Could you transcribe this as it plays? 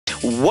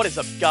What is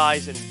up,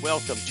 guys, and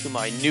welcome to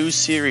my new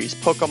series,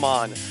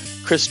 Pokemon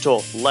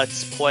Crystal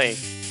Let's Play.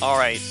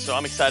 Alright, so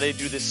I'm excited to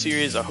do this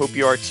series. I hope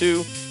you are too.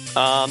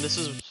 This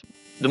is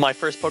my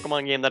first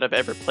Pokemon game that I've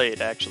ever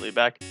played, actually.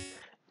 Back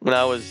when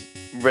I was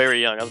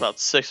very young, I was about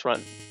 6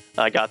 when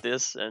I got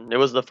this, and it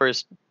was the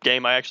first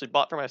game I actually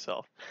bought for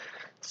myself.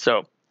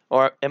 So,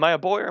 am I a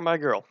boy or am I a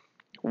girl?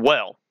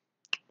 Well,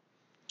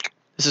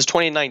 this is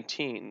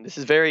 2019. This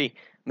is very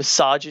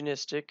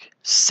misogynistic,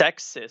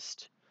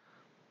 sexist,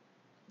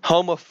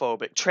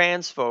 homophobic,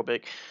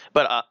 transphobic,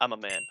 but I'm a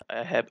man.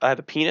 I have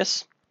a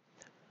penis,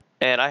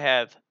 and I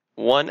have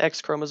one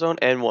X chromosome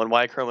and one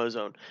Y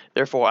chromosome.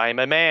 Therefore, I am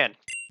a man.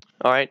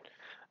 All right.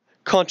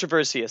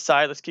 Controversy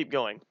aside, let's keep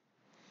going.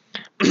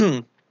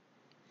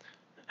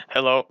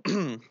 Hello.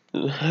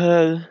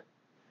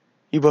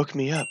 You woke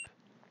me up.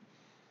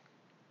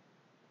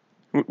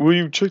 Will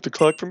you check the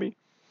clock for me?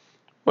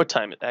 What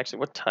time? Actually,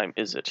 what time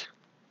is it?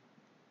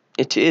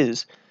 It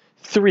is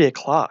 3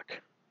 o'clock.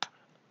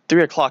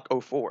 3 o'clock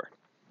 04.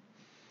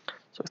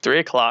 So 3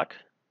 o'clock,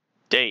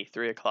 day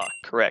 3 o'clock,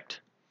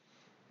 correct.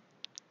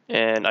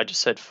 And I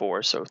just said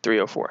 4, so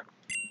 3:04.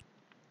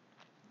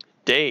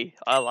 Day,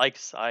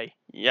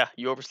 yeah,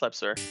 you overslept,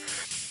 sir.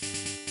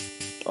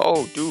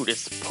 Oh, dude,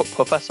 it's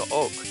Professor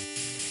Oak.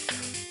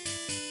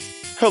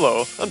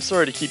 Hello, I'm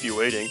sorry to keep you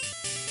waiting.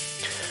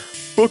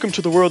 Welcome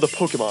to the world of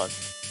Pokemon.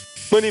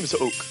 My name is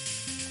Oak.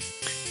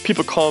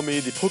 People call me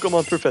the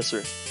Pokemon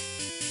Professor.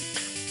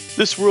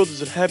 This world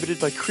is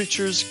inhabited by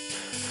creatures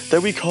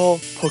that we call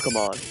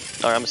Pokemon.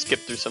 Alright, I'm gonna skip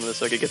through some of this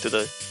so I can get to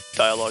the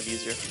dialogue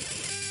easier.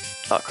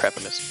 Oh crap,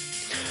 I missed.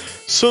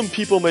 Some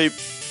people play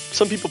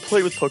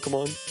with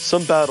Pokemon,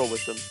 some battle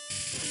with them.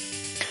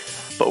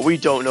 But we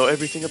don't know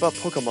everything about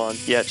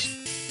Pokemon yet.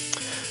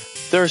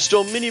 There are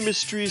still many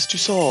mysteries to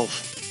solve.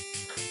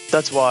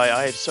 That's why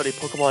I have studied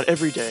Pokemon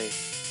every day.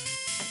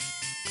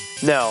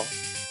 Now,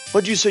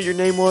 what did you say your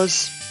name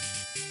was?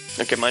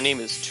 Okay, my name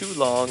is too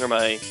long, or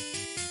my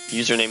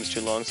username is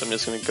too long, so I'm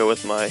just gonna go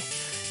with my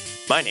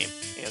name,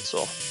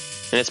 Ansel.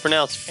 And it's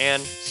pronounced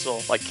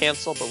Ansel, like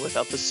cancel, but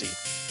without the C.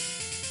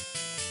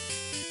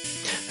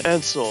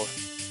 Ansel,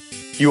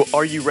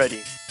 are you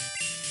ready?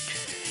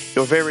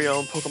 Your very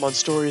own Pokemon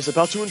story is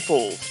about to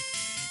unfold.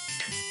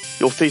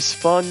 You'll face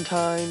fun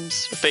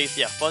times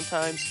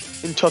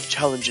and tough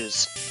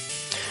challenges.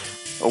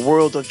 A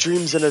world of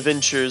dreams and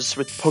adventures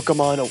with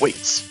Pokemon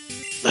awaits.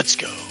 Let's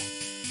go.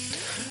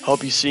 I'll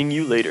be seeing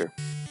you later.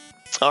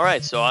 All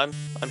right, so I'm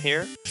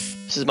here.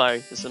 This is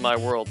my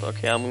world.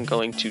 Okay, I'm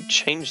going to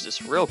change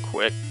this real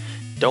quick.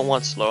 Don't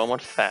want slow, I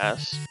want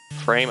fast.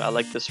 Frame, I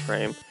like this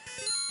frame.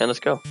 And let's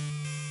go.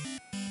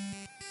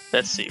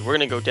 Let's see, we're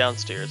gonna go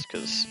downstairs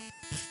because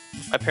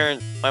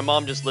my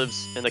mom just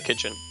lives in the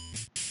kitchen.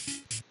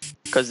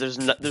 Because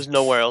there's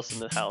nowhere else in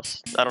the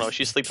house. I don't know,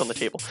 she sleeps on the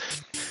table.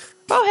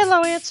 Oh,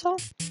 hello, Ansel.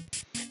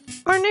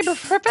 Our neighbor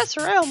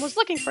Professor Elm was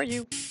looking for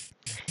you.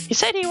 He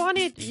said he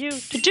wanted you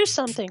to do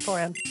something for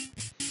him.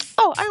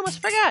 Oh, I almost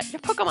forgot. Your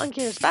Pokemon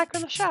gear is back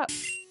in the shop.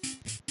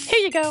 Here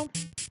you go.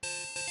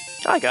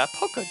 I got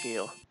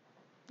Pokegear.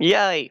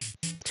 Yay!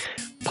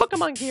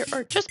 Pokemon gear,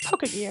 or just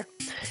Pokegear.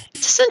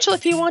 It's essential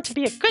if you want to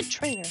be a good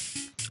trainer.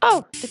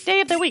 Oh, the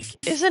day of the week.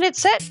 Isn't it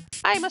set?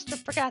 I must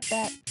have forgot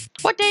that.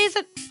 What day is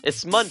it?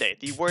 It's Monday,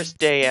 the worst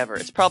day ever.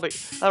 It's probably,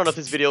 I don't know if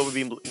this video will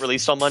be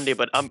released on Monday,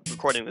 but I'm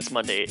recording this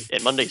Monday,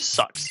 and Monday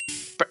sucks.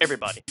 For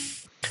everybody.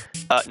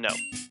 No.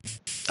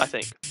 I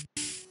think.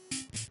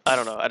 I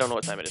don't know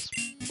what time it is.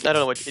 I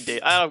don't know what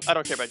day. I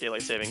don't care about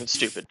daylight saving. It's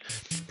stupid.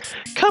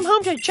 Come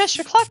home to adjust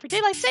your clock for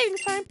daylight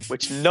savings time.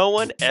 Which no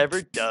one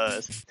ever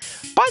does.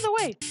 By the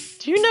way,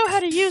 do you know how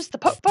to use the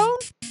phone?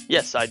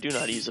 Yes, I do know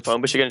how to use the phone,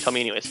 but you're gonna tell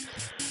me anyways.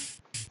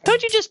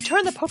 Don't you just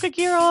turn the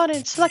Pokegear on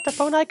and select the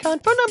phone icon?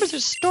 Phone numbers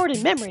are stored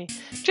in memory.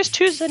 Just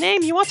choose the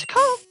name you want to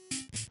call.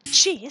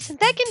 Gee, isn't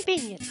that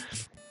convenient?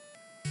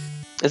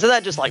 Isn't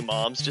that just like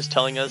moms just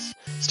telling us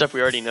stuff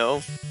we already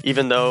know,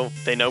 even though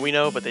they know we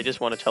know, but they just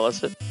want to tell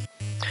us it?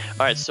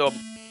 Alright, so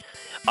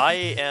I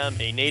am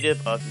a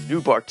native of New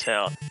Bark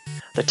Town,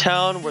 the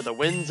town where the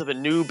winds of a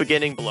new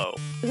beginning blow.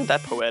 Isn't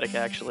that poetic,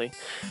 actually?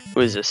 Who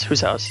is this? Whose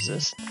house is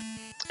this?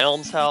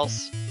 Elm's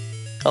house.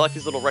 I like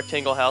these little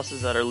rectangle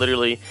houses that are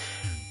literally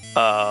 2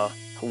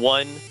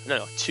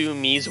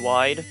 Mies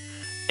wide,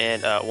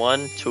 and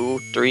 1, 2,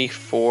 3,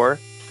 4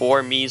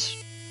 Mies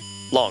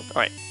long.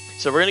 Alright.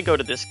 So we're gonna go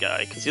to this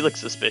guy, because he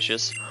looks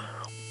suspicious.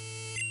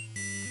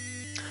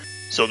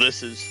 So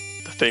this is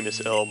the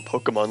famous Elm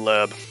Pokemon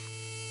Lab.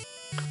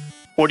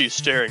 What are you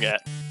staring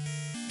at?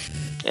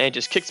 And he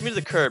just kicks me to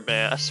the curb,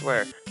 man, I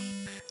swear.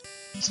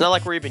 It's not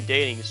like we're even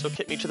dating, you still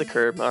kick me to the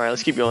curb. Alright,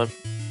 let's keep going.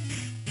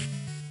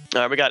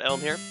 Alright, we got Elm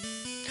here.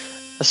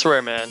 I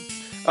swear, man.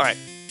 Alright,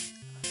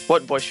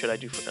 what voice should I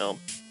do for Elm?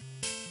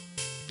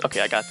 Okay,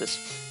 I got this.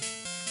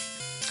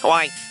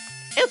 Why,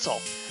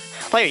 Ansel,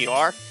 there you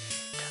are.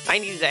 I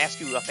need to ask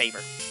you a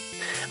favor.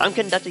 I'm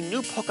conducting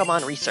new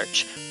Pokemon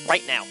research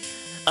right now.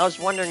 I was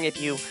wondering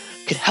if you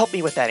could help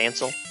me with that,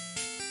 Ansel.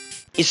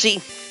 You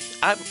see,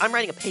 I'm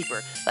writing a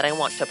paper that I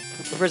want to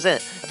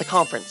present at the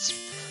conference.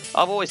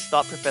 I've always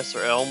thought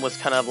Professor Elm was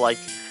kind of like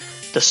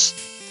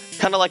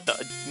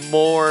the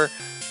more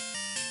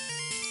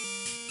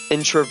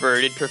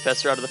introverted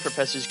professor out of the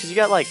professors, because you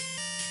got like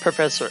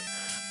Professor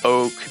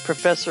Oak,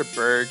 Professor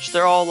Birch,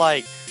 they're all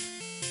like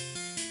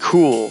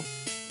cool.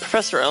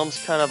 Professor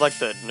Elm's kind of like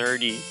the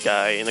nerdy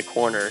guy in the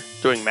corner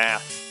doing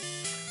math.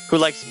 Who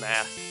likes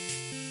math?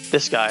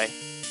 This guy.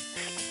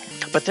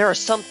 But there are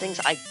some things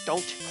I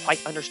don't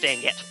quite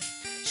understand yet.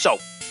 So,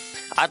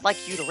 I'd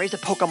like you to raise a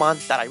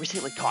Pokemon that I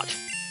recently caught.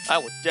 I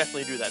will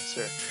definitely do that,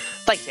 sir.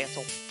 Thanks,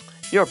 Ansel.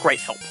 You're a great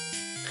help.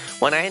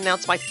 When I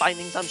announce my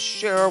findings, I'm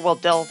sure we'll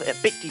delve a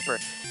bit deeper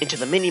into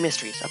the many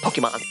mysteries of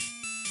Pokemon.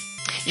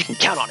 You can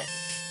count on it.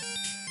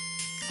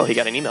 Oh, he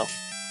got an email.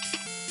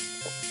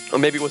 Or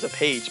maybe it was a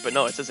page, but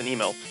no, it says an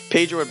email.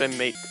 Page would have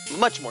make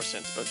much more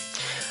sense, but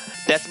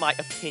that's my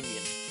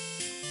opinion.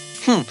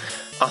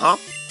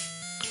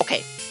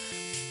 Okay.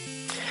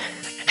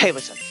 Hey,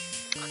 listen.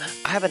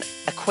 I have an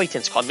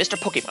acquaintance called Mr.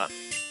 Pokemon.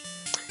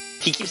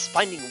 He keeps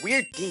finding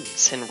weird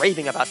things and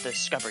raving about the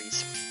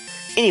discoveries.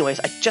 Anyways,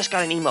 I just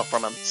got an email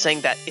from him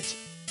saying that it's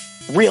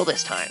real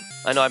this time.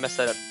 I know I messed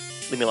that up.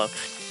 Leave me alone.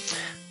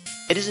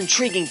 It is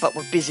intriguing, but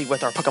we're busy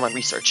with our Pokemon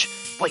research.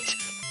 Wait,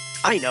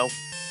 I know.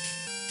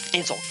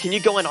 Ansel, can you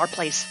go in our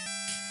place?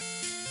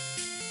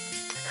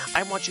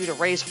 I want you to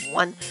raise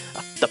one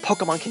of the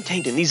Pokemon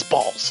contained in these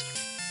balls.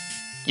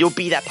 You'll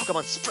be that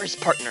Pokemon's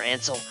first partner,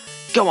 Ansel.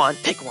 Go on,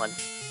 pick one.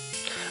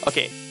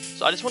 Okay,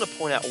 so I just want to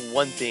point out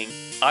one thing.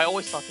 I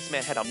always thought this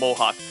man had a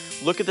mohawk.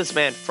 Look at this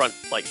man front,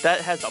 like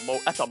that's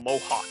a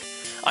mohawk.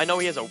 I know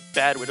he has a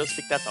bad widow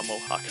speak, that's a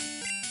mohawk.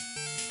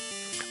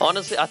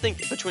 Honestly, I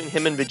think between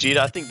him and Vegeta,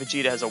 I think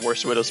Vegeta has a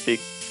worse widow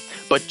speak,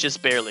 but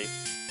just barely.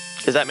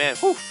 Cause that man,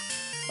 whew.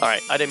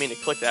 Alright, I didn't mean to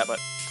click that, but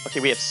okay,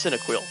 we have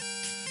Cyndaquil.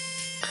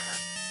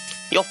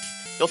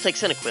 You'll take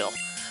Cyndaquil.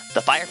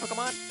 The fire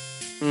Pokemon?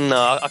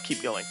 No, I'll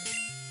keep going.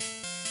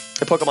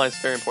 The Pokemon is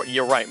very important.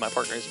 You're right, my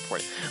partner is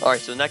important.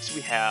 Alright, so next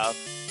we have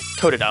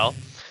Totodile.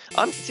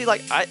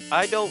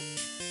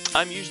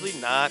 I'm usually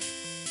not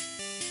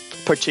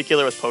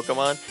particular with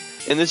Pokemon.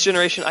 In this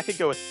generation, I could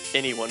go with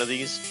any one of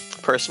these,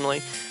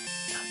 personally.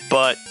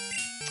 But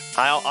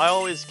I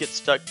always get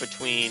stuck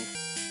between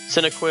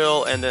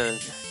Cyndaquil and then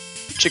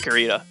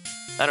Chikorita.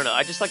 I don't know,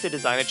 I just like the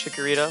design of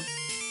Chikorita,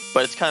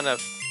 but it's kind of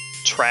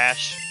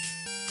trash.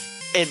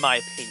 In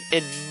my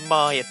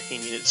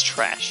opinion, it's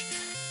trash.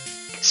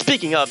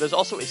 Speaking of, there's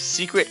also a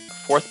secret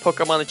fourth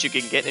Pokemon that you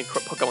can get in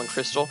Pokemon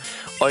Crystal.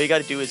 All you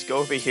gotta do is go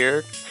over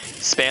here,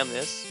 spam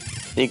this,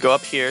 then you go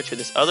up here to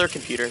this other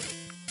computer,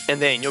 and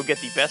then you'll get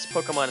the best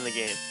Pokemon in the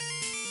game.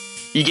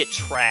 You get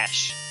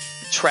trash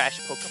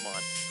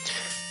Pokemon.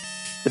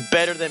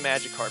 Better than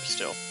Magikarp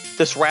still.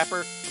 This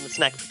wrapper from the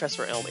Snack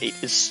Professor Elm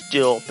 8 is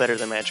still better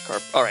than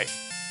Magikarp. Alright.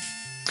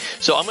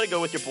 So I'm gonna go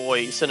with your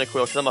boy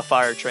Cyndaquil because I'm a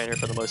fire trainer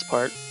for the most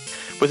part,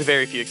 with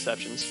very few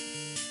exceptions.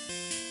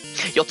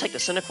 You'll take the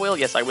Cyndaquil?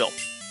 Yes, I will.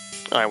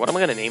 Alright, what am I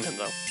gonna name him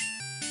though?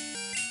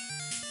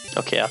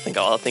 Okay, I think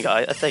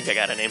I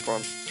got a name for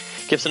him.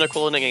 Give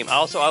Cyndaquil a nickname.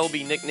 Also, I will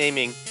be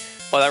nicknaming.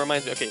 Oh, that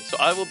reminds me. Okay, so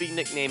I will be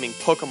nicknaming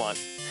Pokemon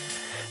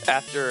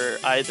after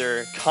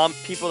either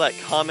people that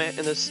comment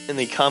in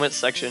the comments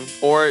section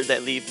or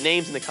that leave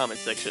names in the comment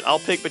section. I'll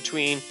pick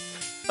between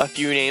a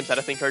few names that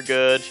I think are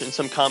good and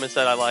some comments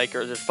that I like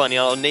or they're funny.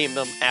 I'll name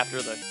them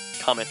after the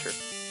commenter.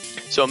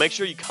 So make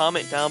sure you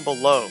comment down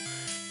below.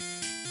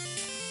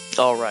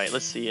 All right,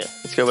 let's see it.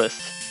 Let's go with.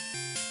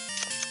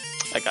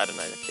 I got an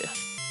idea.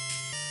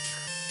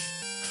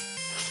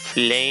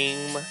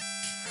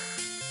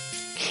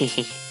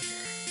 Okay.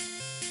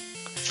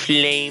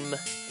 Flame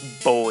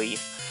Boy.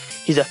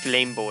 He's a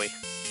Flame Boy.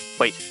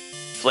 Wait,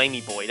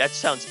 Flamey Boy. That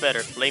sounds better.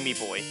 Flamey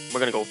Boy. We're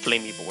gonna go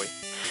Flamey Boy.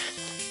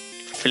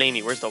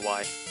 Flamey, where's the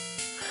Y?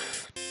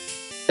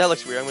 That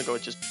looks weird. I'm gonna go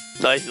with just.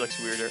 No, he looks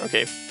weirder.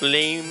 Okay,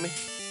 Flamey.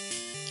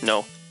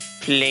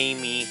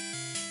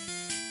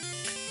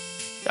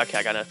 Okay,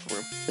 I got enough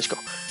room. Let's go.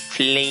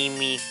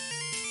 Flamey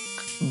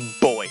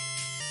Boy.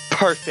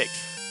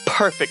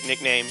 Perfect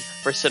nickname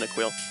for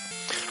Cyndaquil.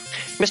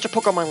 Mr.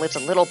 Pokemon lives a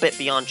little bit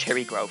beyond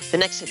Cherry Grove, the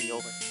next city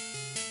over.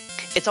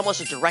 It's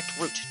almost a direct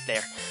route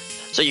there,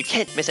 so you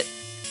can't miss it.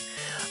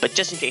 But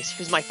just in case,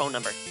 here's my phone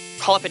number.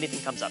 Call if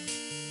anything comes up.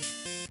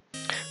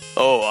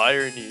 Oh,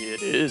 irony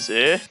it is,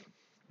 eh?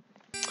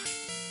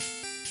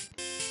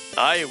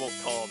 I won't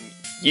call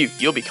you.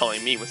 You'll be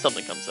calling me when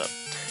something comes up.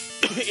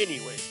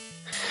 Anyway.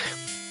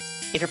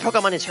 If your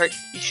Pokemon is hurt,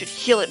 you should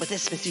heal it with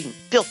this machine.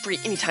 Feel free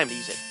anytime to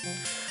use it.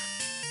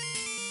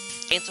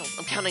 Ansel,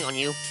 I'm counting on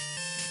you.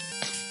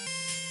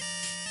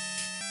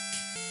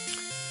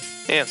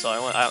 Ansel,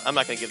 I'm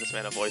not going to give this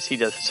man a voice. He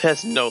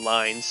has no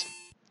lines.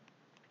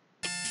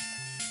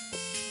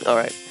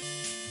 Alright.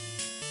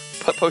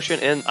 Put potion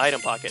in item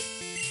pocket.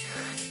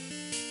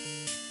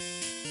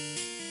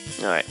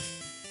 Alright.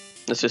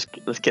 Let's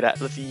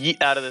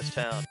yeet out of this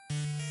town.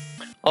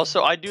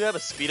 Also, I do have a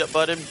speed up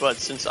button, but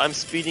since I'm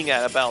speeding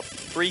at about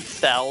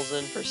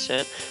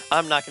 3,000%,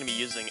 I'm not going to be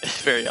using it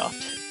very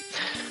often.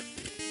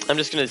 I'm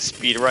just going to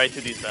speed right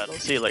through these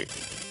battles. See, like,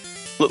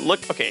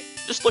 Look, okay,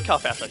 just look how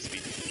fast I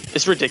speed.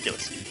 It's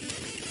ridiculous.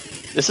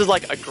 This is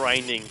like a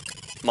grinding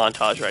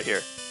montage right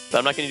here. But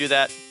I'm not going to do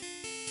that.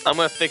 I'm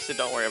going to fix it,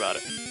 don't worry about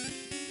it.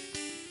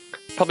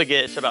 Probably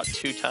get it to about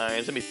 2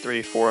 times, maybe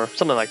 3, 4,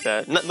 something like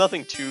that.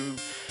 Nothing too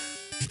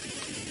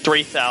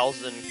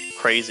 3,000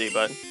 crazy,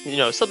 but, you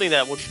know, something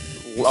that would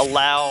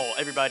allow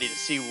everybody to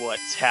see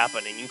what's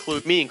happening,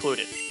 me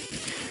included.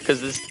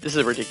 Because this is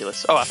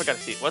ridiculous. Oh, I forgot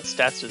to see. What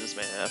stats does this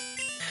man have?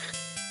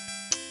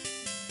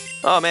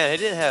 Oh man, he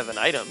didn't have an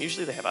item.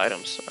 Usually they have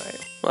items. Alright,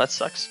 well that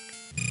sucks.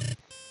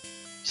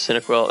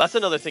 Cyndaquil. That's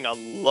another thing I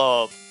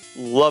love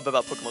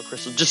about Pokemon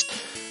Crystal. Just,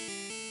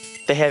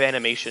 they have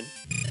animation.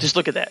 Just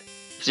look at that.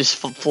 It's just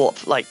full,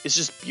 like, it's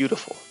just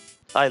beautiful.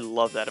 I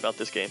love that about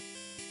this game.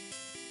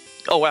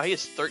 Oh wow, he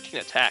has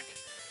 13 attack.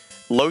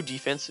 Low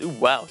defense. Ooh,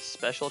 wow.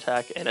 Special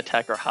attack and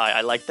attack are high.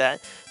 I like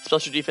that.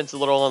 Special defense is a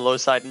little on the low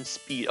side, and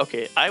speed.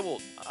 Okay,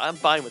 I'm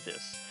fine with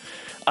this.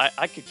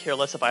 I could care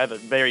less if I have a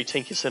very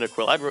tanky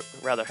Cyndaquil. I'd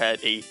rather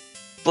have a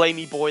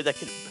flamey boy that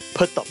can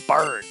put the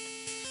burn.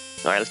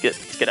 All right, let's get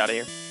out of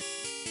here.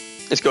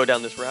 Let's go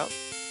down this route.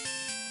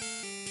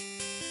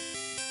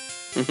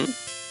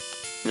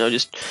 No,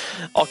 just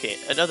okay.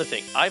 Another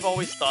thing, I've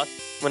always thought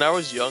when I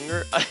was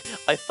younger,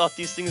 I thought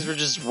these things were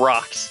just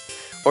rocks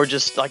or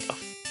just like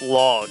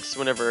logs.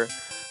 Whenever,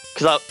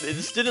 because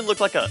this didn't look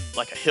like a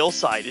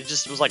hillside. It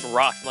just was like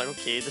rocks. I'm like,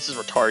 okay, this is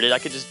retarded. I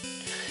could just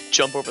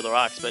jump over the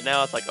rocks, but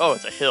now it's like, oh,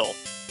 it's a hill.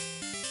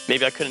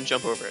 Maybe I couldn't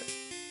jump over it.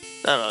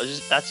 I don't know.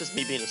 That's just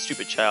me being a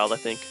stupid child, I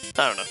think.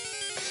 I don't know.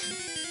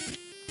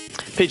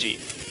 Pidgey.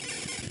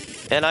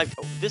 And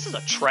this is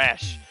a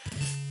trash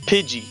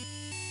Pidgey.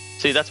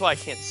 See, that's why I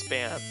can't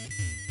spam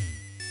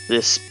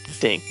this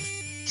thing.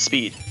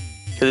 Speed.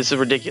 Because this is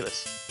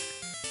ridiculous.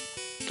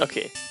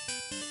 Okay.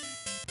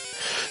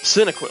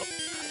 Cyndaquil.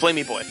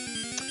 Flamey boy.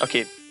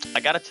 Okay, I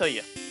gotta tell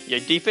you, your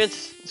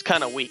defense is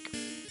kind of weak.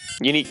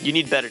 You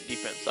need better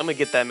defense. I'm gonna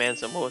get that man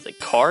some, what was it,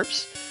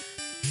 carbs?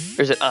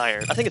 Or is it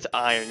iron? I think it's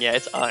iron. Yeah,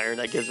 it's iron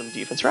that gives him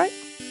defense, right?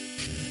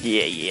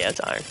 Yeah, it's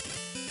iron.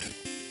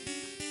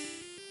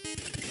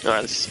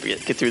 Alright, let's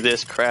just get through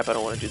this crap. I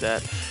don't want to do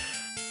that.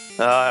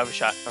 I have a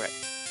shot. Alright.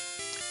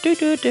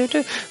 This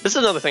is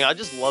another thing. I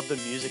just love the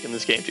music in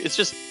this game. It's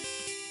just,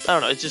 I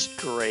don't know, it's just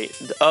great.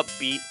 The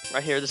upbeat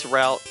right here, this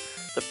route,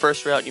 the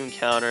first route you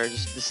encounter,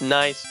 just this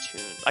nice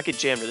tune. I could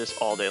jam to this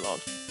all day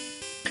long.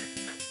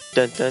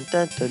 Dun dun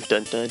dun dun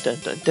dun dun dun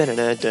dun dun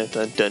dun dun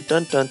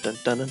dun dun dun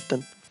dun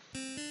dun.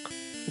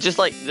 Just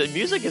like the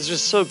music is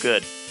just so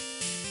good.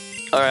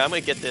 Alright, I'm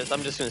gonna get this.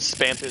 I'm just gonna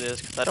spam through this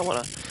because I don't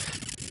wanna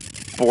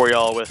bore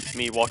y'all with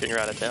me walking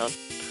around a town.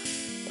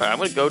 Alright, I'm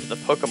gonna go to the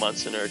Pokemon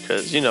Center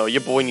because, you know,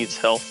 your boy needs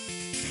health.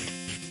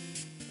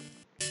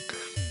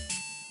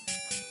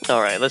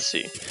 Alright, let's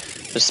see.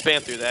 Just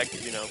spam through that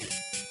because, you know,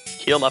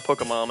 heal my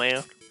Pokemon,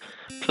 man.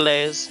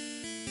 Please.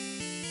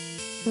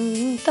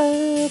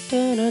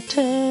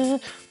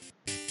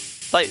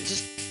 Like,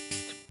 just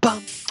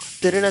bum.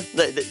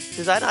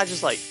 Does that not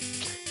just like,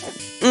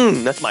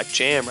 that's my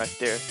jam right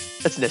there.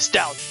 That's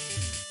nostalgia.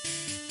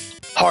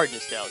 Hard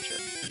nostalgia.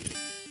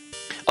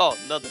 Oh,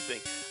 another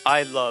thing.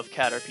 I love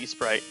Caterpie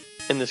sprite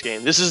in this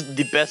game. This is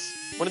the best,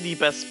 one of the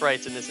best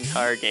sprites in this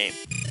entire game.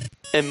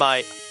 In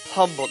my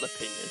humble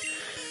opinion.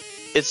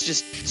 It's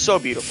just so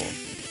beautiful.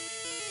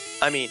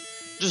 I mean,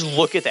 just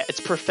look at that. It's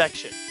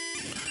perfection.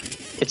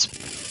 It's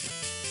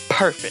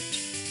perfect.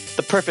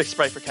 The perfect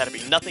sprite for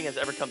Caterpie. Nothing has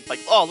ever come like,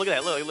 oh, look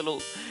at that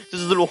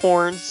little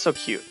horns. So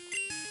cute.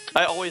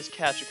 I always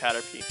catch a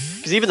Caterpie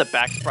because even the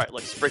back sprite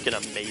looks freaking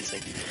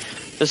amazing.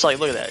 Just like,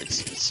 look at that.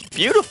 It's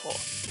beautiful.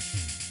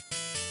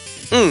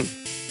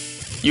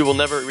 You will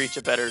never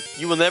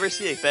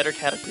see a better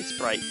Caterpie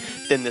sprite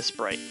than this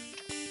sprite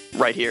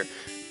right here.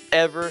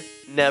 Ever,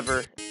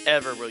 never,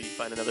 ever will you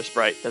find another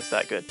sprite that's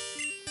that good.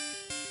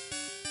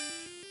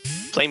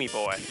 Flamey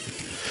boy.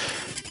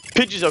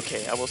 Pidgey's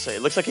okay, I will say.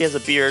 It looks like he has a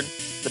beard.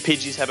 The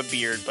Pidgeys have a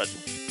beard, but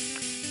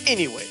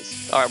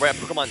anyways. Alright, we're at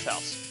Pokemon's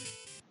house.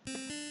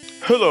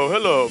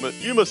 Hello,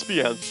 you must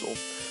be Ansel.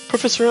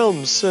 Professor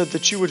Elm said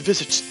that you would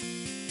visit.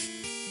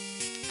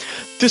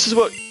 This is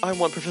what I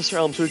want Professor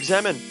Elm to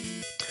examine.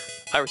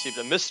 I received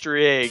a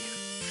mystery egg.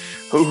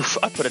 Oof,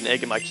 I put an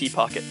egg in my key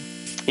pocket.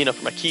 You know,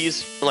 for my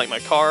keys, for like my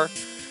car,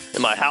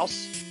 and my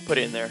house, put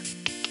it in there.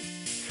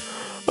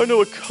 I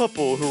know a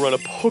couple who run a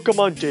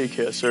Pokemon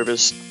daycare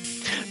service.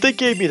 They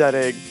gave me that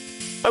egg.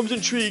 I was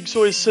intrigued,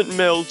 so I sent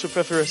mail to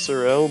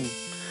Professor Elm.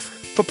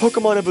 For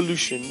Pokemon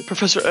evolution,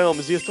 Professor Elm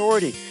is the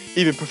authority.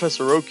 Even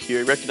Professor Oak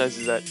here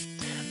recognizes that.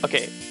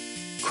 Okay,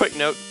 quick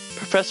note.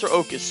 Professor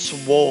Oak is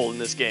swole in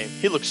this game.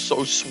 He looks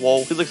so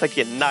swole. He looks like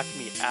he can knock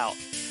me out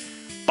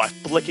by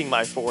flicking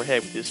my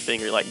forehead with his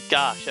finger. Like,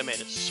 gosh, that man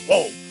is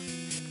swole.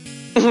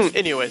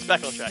 Anyways,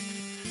 back on track.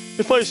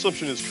 If my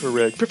assumption is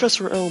correct,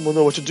 Professor Elm will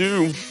know what to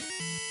do.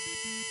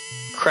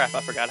 Crap,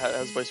 I forgot how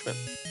his voice went.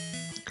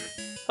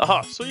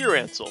 Aha, so you're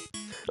Ansel.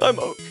 I'm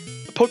Oak,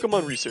 a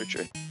Pokemon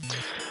researcher.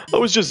 I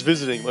was just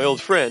visiting my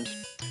old friend,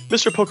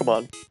 Mr.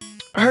 Pokemon.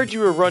 I heard you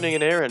were running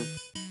an errand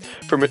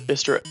for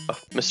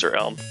Mr.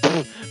 Elm.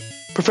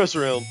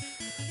 Professor Elm.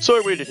 So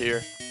I waited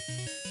here.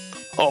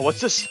 Oh,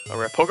 what's this? A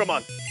rare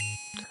Pokemon.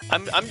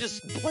 I'm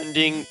just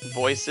blending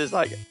voices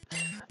like,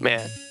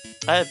 man,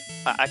 I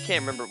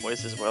can't remember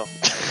voices well.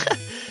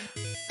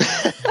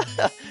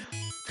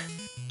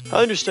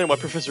 I understand why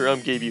Professor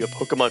gave you a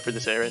Pokemon for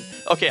this errand.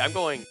 Okay, I'm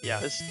going.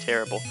 Yeah, this is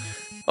terrible.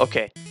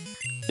 Okay,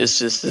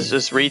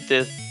 just read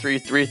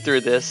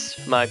through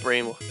this. My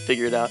brain will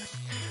figure it out.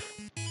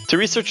 To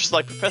researchers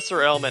like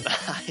Professor Elm and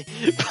I,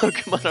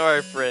 Pokemon are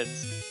our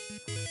friends.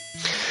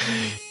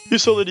 You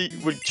saw that he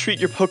would treat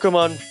your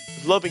Pokemon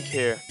with loving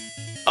care.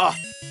 Ah,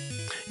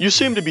 you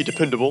seem to be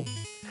dependable.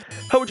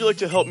 How would you like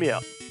to help me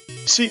out?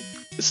 See,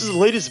 this is the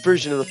latest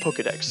version of the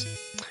Pokédex.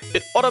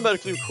 It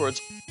automatically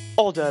records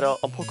all data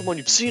on Pokemon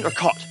you've seen or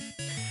caught.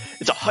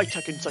 It's a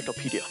high-tech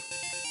encyclopedia.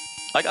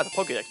 I got the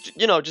Pokédex,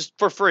 you know, just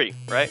for free,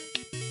 right?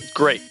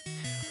 Great.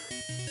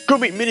 Go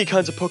meet many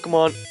kinds of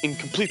Pokemon and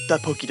complete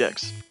that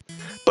Pokédex.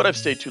 But I've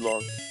stayed too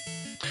long.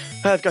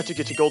 I've got to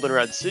get to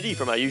Goldenrod City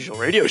for my usual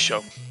radio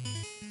show.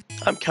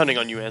 I'm counting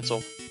on you,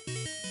 Ansel.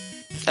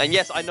 And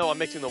yes, I know I'm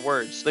mixing the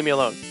words. Leave me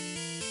alone.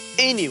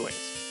 Anyways.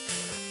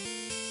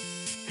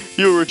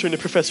 You'll return to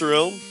Professor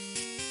Elm?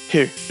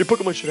 Here, your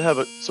Pokemon should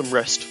have some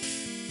rest.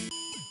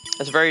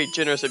 That's very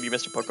generous of you,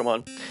 Mr.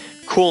 Pokemon.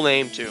 Cool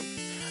name, too.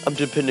 I'm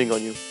depending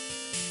on you.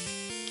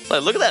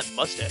 Like, look at that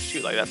mustache,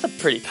 too. Like, that's a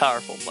pretty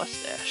powerful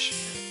mustache.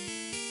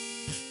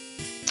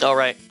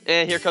 Alright,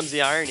 and here comes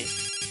the irony.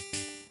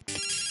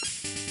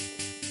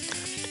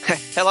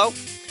 Hello?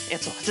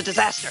 Ansel, it's a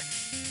disaster.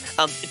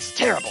 It's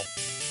terrible.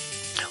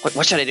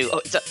 What should I do?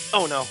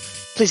 Oh no.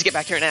 Please get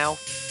back here now.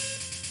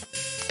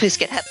 Please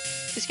get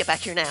back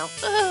here now.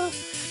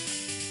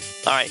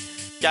 Alright,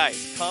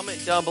 guys,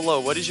 comment down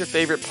below. What is your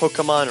favorite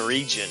Pokemon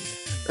region?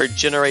 Or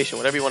generation,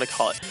 whatever you want to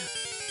call it.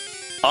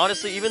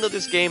 Honestly, even though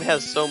this game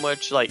has so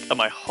much, like, of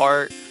my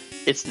heart,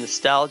 it's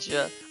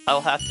nostalgia, I'll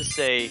have to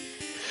say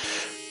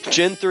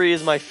Gen 3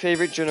 is my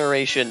favorite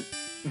generation.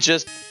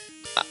 Just,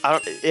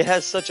 it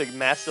has such a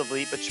massive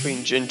leap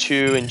between Gen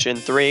 2 and Gen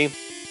 3.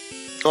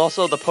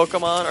 Also, the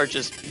Pokemon are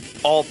just,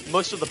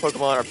 most of the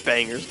Pokemon are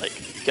bangers, like,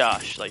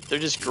 gosh, like, they're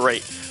just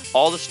great.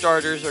 All the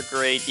starters are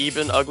great,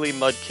 even Ugly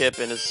Mudkip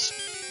and his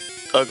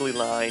ugly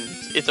line.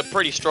 It's a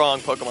pretty strong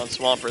Pokemon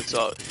Swampert,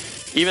 so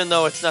even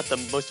though it's not the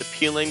most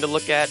appealing to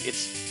look at,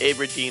 it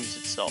redeems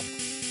itself.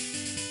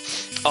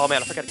 Oh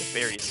man, I forgot to get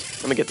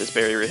berries. Let me get this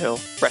berry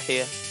hill, right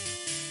here.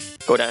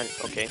 Go down,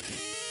 okay.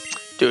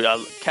 Dude,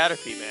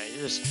 Caterpie,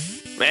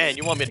 man, man,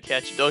 you want me to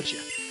catch you, don't you?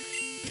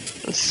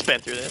 Let's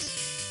spin through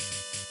this.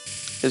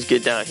 Just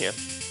get down here.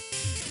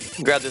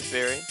 Grab this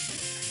berry.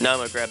 Now I'm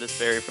gonna grab this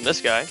berry from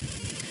this guy.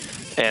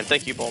 And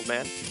thank you, Bold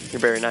Man. You're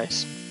very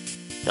nice.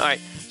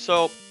 Alright,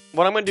 so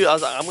what I'm gonna do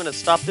is I'm gonna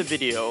stop the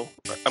video.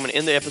 I'm gonna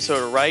end the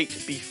episode right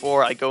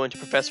before I go into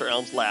Professor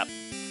Elm's lab.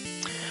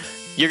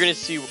 You're gonna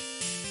see.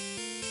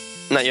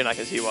 No, you're not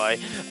gonna see why.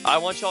 I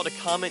want y'all to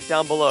comment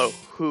down below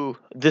who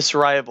this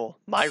rival,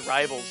 my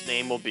rival's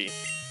name will be.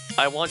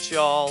 I want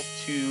y'all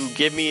to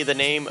give me the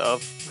name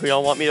of who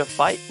y'all want me to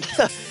fight.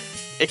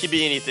 It could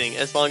be anything,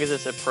 as long as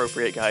it's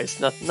appropriate, guys.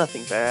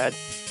 Nothing bad.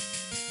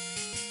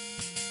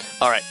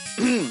 Alright.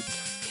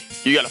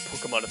 You got a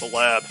Pokemon at the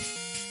lab.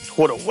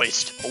 What a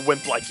waste. A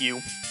wimp like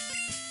you.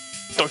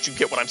 Don't you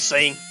get what I'm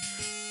saying?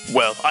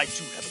 Well, I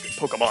do have a good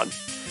Pokemon.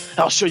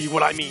 I'll show you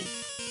what I mean.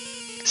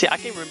 See, I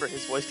can remember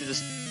his voice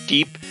because it's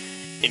deep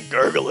and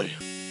gurgly.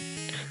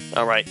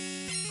 Alright.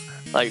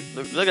 Like,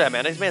 look at that,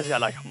 man. This man's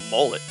got like a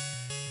mullet.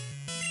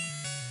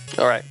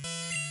 Alright.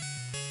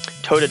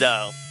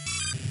 Totodile.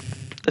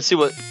 Let's see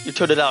what your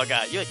Totodile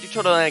got. Your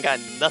Totodile ain't got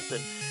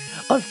nothing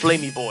on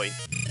Flamey Boy.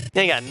 He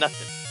ain't got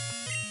nothing.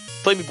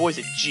 Flamey Boy's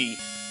a G.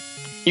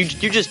 You a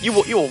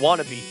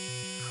wannabe.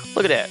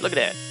 Look at that. Look at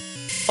that.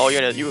 Oh,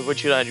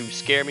 what you gonna do?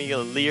 Scare me? You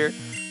gonna leer?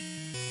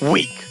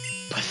 Weak.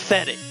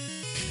 Pathetic.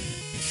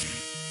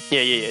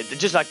 Yeah.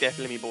 Just like that,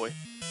 Flamey Boy.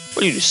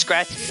 What do you do?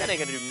 Scratch me? That ain't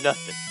gonna do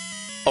nothing.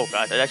 Oh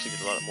god, that actually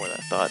did a lot more than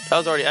I thought. I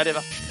was already. I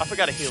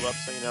forgot to heal up,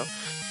 so you know,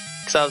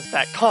 because I was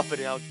that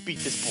confident I would beat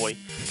this boy.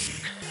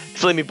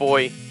 Flamey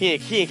Boy, he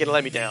ain't gonna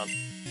let me down.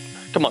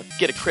 Come on,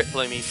 get a crit,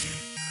 Flamey.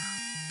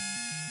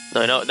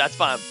 No, that's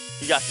fine.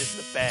 You got this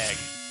in the bag.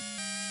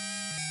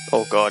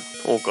 Oh god.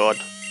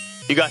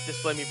 You got this,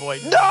 Flamey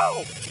Boy.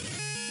 No!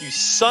 You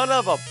son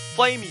of a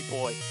Flamey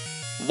Boy.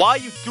 Why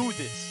you do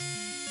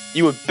this?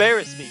 You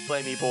embarrass me,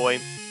 Flamey Boy.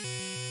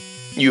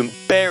 You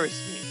embarrass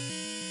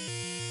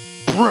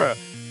me. Bruh.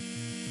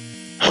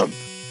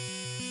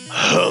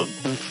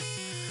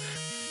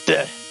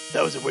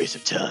 That was a waste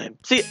of time.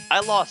 See, I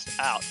lost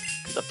out.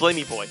 Because the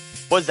Flamey Boy.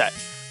 What's that?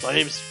 My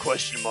name's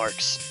question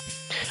marks.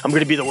 I'm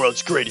gonna be the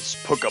world's greatest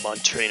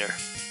Pokemon trainer.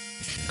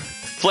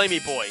 Flamey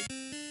Boy.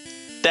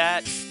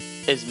 That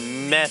is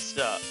messed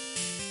up.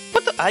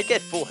 What the? I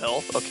get full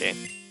health? Okay.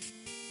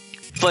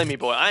 Flamey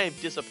Boy, I am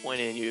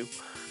disappointed in you.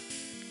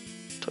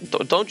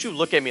 Don't you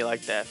look at me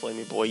like that,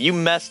 Flamey Boy. You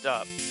messed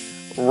up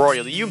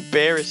royally. You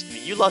embarrassed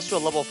me. You lost to a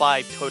level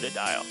 5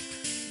 Totodile.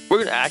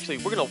 We're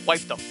gonna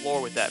wipe the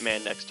floor with that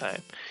man next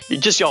time.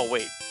 Y'all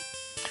wait.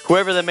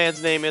 Whoever the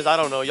man's name is, I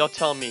don't know. Y'all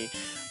tell me.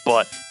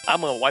 but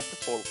I'm gonna wipe the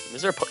floor with them.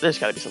 Is there there's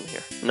gotta be something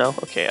here. No?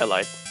 Okay, I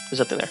lied. There's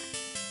nothing there.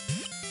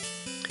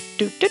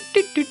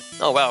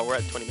 Oh wow, we're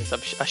at 20 minutes.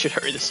 I should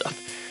hurry this up.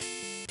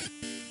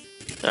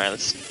 Alright,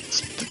 let's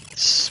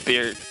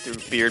spear through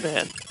Beard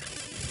Man.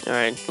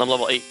 Alright, I'm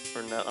level 8,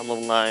 or no, I'm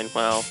level 9.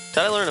 Wow.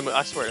 Did I learn to move?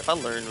 I swear, if I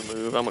learn to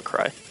move, I'm gonna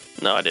cry.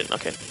 No, I didn't.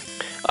 Okay.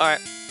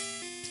 Alright.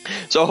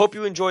 So I hope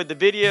you enjoyed the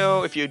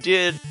video. If you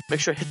did, make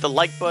sure to hit the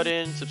like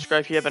button,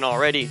 subscribe if you haven't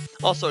already.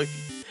 Also,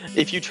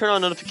 if you turn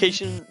on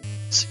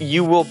notifications,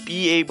 you will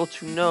be able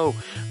to know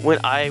when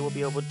I will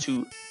be able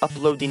to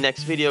upload the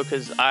next video,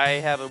 because I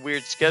have a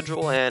weird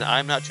schedule and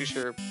I'm not too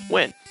sure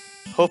when.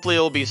 Hopefully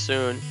it'll be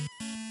soon.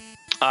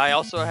 I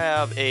also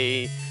have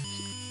a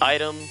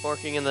item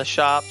working in the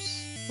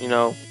shops, you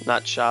know,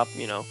 not shop,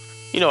 you know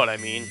what I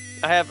mean.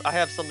 I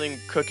have something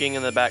cooking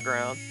in the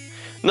background.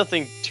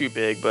 Nothing too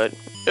big, but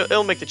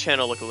it'll make the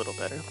channel look a little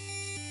better.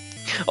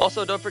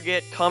 Also, don't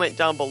forget, comment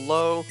down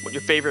below what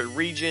your favorite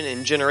region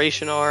and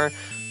generation are.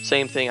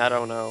 Same thing, I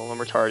don't know, I'm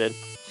retarded.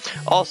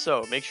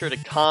 Also, make sure to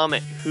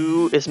comment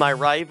who is my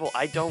rival.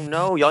 I don't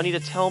know, y'all need to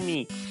tell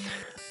me.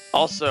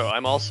 Also,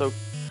 I'm also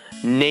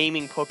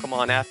naming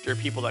Pokemon after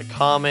people that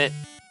comment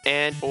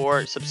and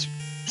or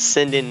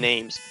send in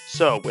names.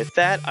 So with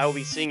that, I will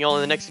be seeing y'all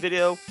in the next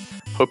video.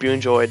 Hope you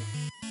enjoyed.